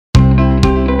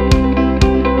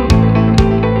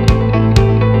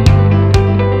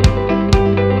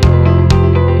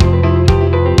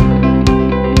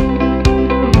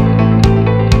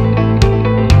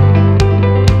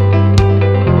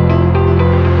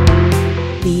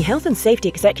The Health and Safety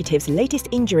Executive's latest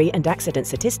injury and accident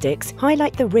statistics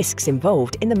highlight the risks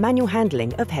involved in the manual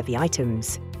handling of heavy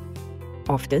items.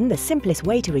 Often, the simplest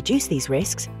way to reduce these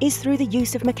risks is through the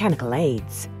use of mechanical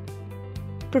aids.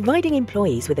 Providing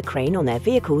employees with a crane on their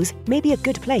vehicles may be a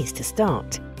good place to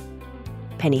start.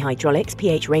 Penny Hydraulics'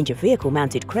 PH range of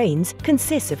vehicle-mounted cranes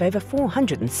consists of over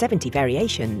 470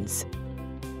 variations.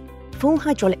 Full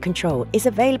hydraulic control is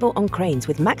available on cranes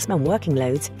with maximum working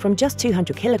loads from just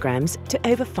 200 kilograms to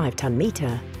over 5-ton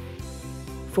metre.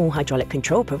 Full hydraulic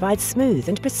control provides smooth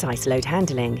and precise load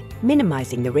handling,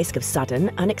 minimising the risk of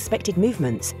sudden, unexpected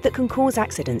movements that can cause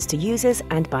accidents to users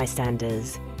and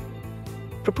bystanders.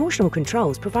 Proportional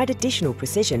controls provide additional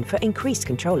precision for increased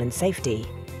control and safety.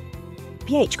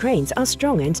 PH cranes are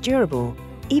strong and durable,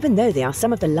 even though they are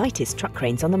some of the lightest truck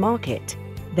cranes on the market.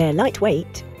 Their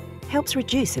lightweight helps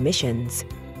reduce emissions,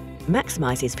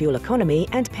 maximises fuel economy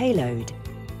and payload.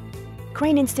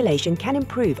 Crane installation can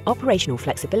improve operational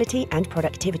flexibility and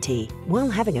productivity, while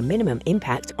having a minimum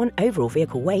impact on overall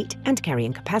vehicle weight and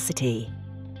carrying capacity.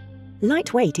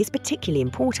 Lightweight is particularly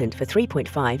important for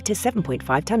 3.5 to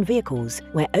 7.5 ton vehicles,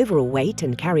 where overall weight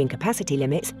and carrying capacity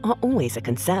limits are always a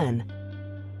concern.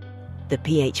 The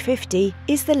PH50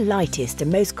 is the lightest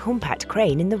and most compact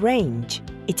crane in the range.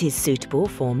 It is suitable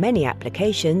for many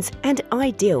applications and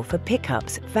ideal for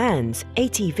pickups, vans,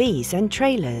 ATVs and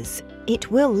trailers.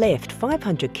 It will lift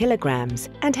 500 kilograms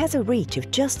and has a reach of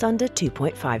just under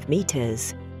 2.5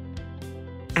 meters.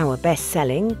 Our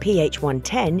best-selling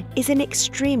PH110 is an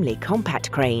extremely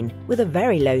compact crane with a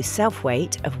very low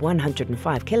self-weight of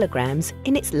 105 kilograms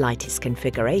in its lightest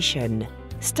configuration.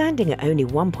 Standing at only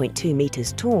 1.2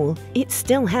 meters tall, it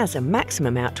still has a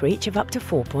maximum outreach of up to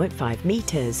 4.5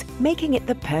 meters, making it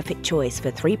the perfect choice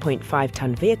for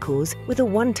 3.5-ton vehicles with a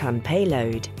 1-ton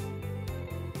payload.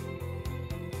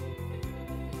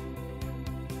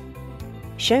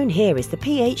 Shown here is the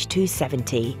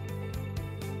PH270.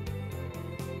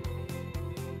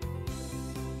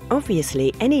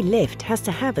 Obviously, any lift has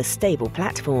to have a stable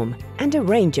platform, and a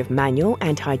range of manual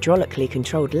and hydraulically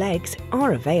controlled legs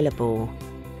are available.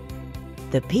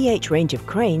 The PH range of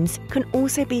cranes can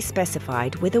also be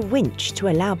specified with a winch to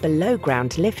allow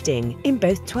below-ground lifting in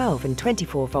both 12 and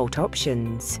 24-volt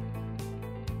options.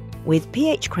 With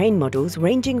PH crane models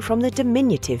ranging from the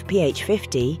diminutive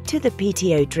PH50 to the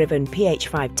PTO-driven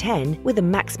PH510 with a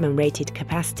maximum rated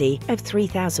capacity of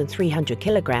 3,300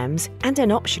 kilograms and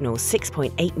an optional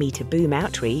 6.8-meter boom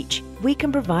outreach, we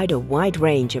can provide a wide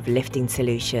range of lifting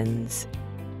solutions.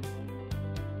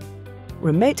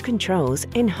 Remote controls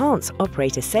enhance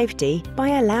operator safety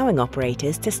by allowing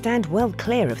operators to stand well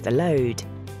clear of the load.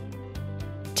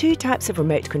 Two types of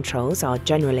remote controls are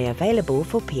generally available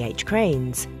for PH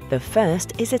cranes. The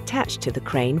first is attached to the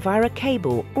crane via a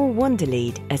cable or wander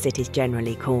lead, as it is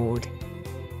generally called.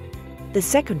 The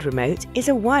second remote is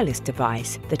a wireless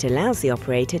device that allows the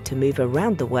operator to move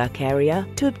around the work area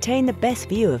to obtain the best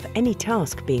view of any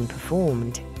task being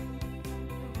performed.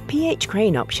 PH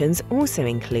crane options also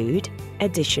include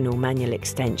additional manual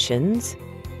extensions,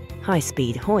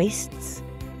 high-speed hoists,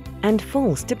 and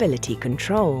full stability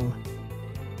control.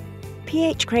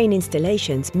 PH crane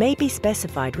installations may be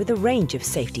specified with a range of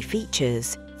safety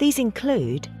features. These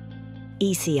include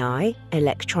ECI,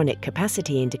 Electronic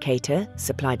Capacity Indicator,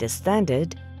 supplied as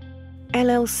standard,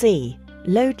 LLC,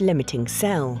 Load Limiting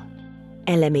Cell,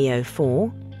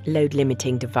 LMEO4, Load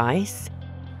Limiting Device,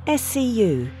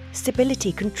 SCU,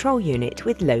 Stability Control Unit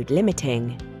with Load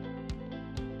Limiting.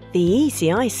 The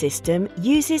ECI system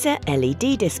uses a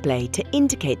LED display to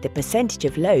indicate the percentage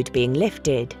of load being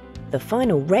lifted. The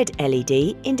final red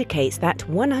LED indicates that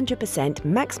 100%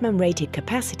 maximum rated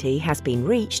capacity has been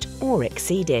reached or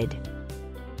exceeded.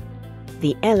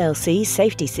 The LLC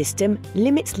safety system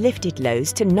limits lifted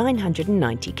loads to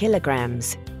 990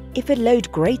 kilograms. If a load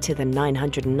greater than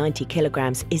 990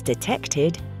 kilograms is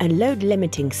detected, a load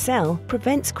limiting cell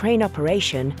prevents crane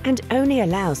operation and only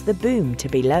allows the boom to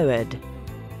be lowered.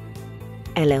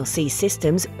 LLC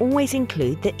systems always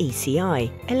include the ECI,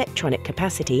 Electronic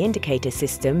Capacity Indicator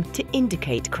system, to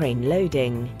indicate crane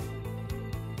loading.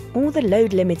 All the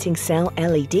load limiting cell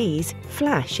LEDs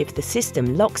flash if the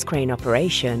system locks crane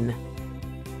operation.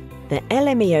 The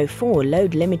LMEO4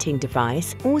 load limiting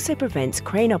device also prevents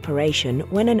crane operation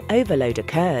when an overload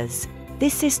occurs.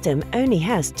 This system only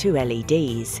has two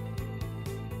LEDs.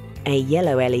 A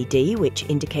yellow LED which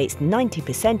indicates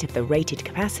 90% of the rated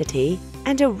capacity,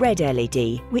 and a red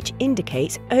LED which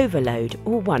indicates overload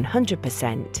or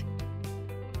 100%.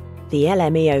 The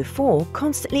LMEO4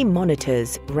 constantly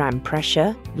monitors ram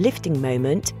pressure, lifting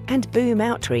moment and boom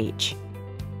outreach.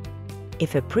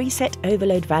 If a preset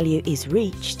overload value is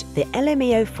reached, the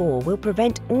LME04 will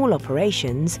prevent all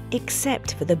operations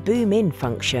except for the boom-in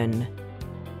function.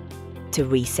 To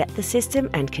reset the system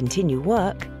and continue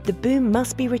work, the boom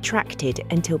must be retracted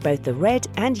until both the red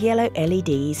and yellow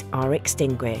LEDs are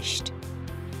extinguished.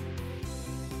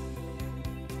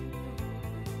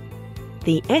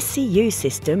 The SCU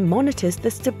system monitors the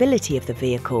stability of the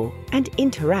vehicle and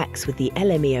interacts with the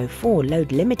LME04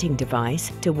 load limiting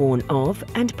device to warn of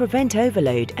and prevent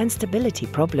overload and stability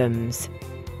problems.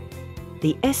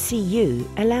 The SCU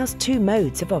allows two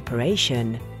modes of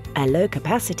operation: a low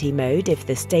capacity mode if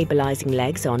the stabilizing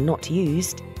legs are not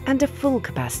used, and a full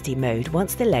capacity mode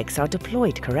once the legs are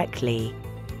deployed correctly.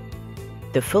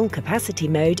 The full capacity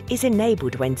mode is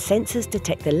enabled when sensors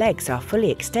detect the legs are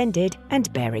fully extended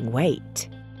and bearing weight.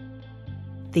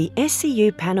 The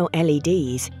SCU panel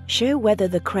LEDs show whether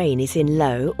the crane is in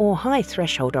low or high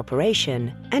threshold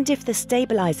operation and if the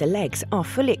stabilizer legs are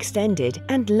fully extended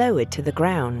and lowered to the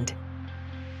ground.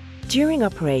 During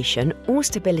operation, all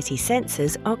stability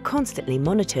sensors are constantly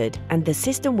monitored and the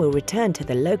system will return to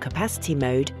the low capacity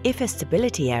mode if a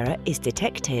stability error is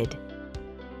detected.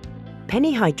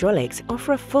 Penny Hydraulics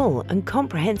offer a full and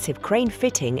comprehensive crane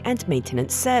fitting and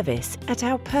maintenance service at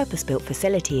our purpose-built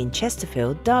facility in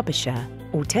Chesterfield, Derbyshire.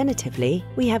 Alternatively,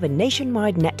 we have a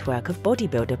nationwide network of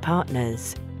bodybuilder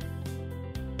partners.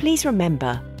 Please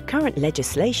remember, current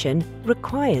legislation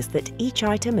requires that each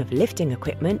item of lifting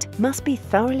equipment must be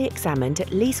thoroughly examined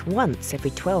at least once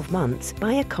every 12 months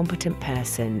by a competent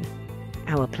person.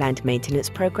 Our planned maintenance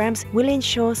programs will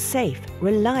ensure safe,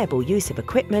 reliable use of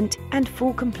equipment and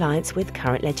full compliance with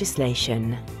current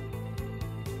legislation.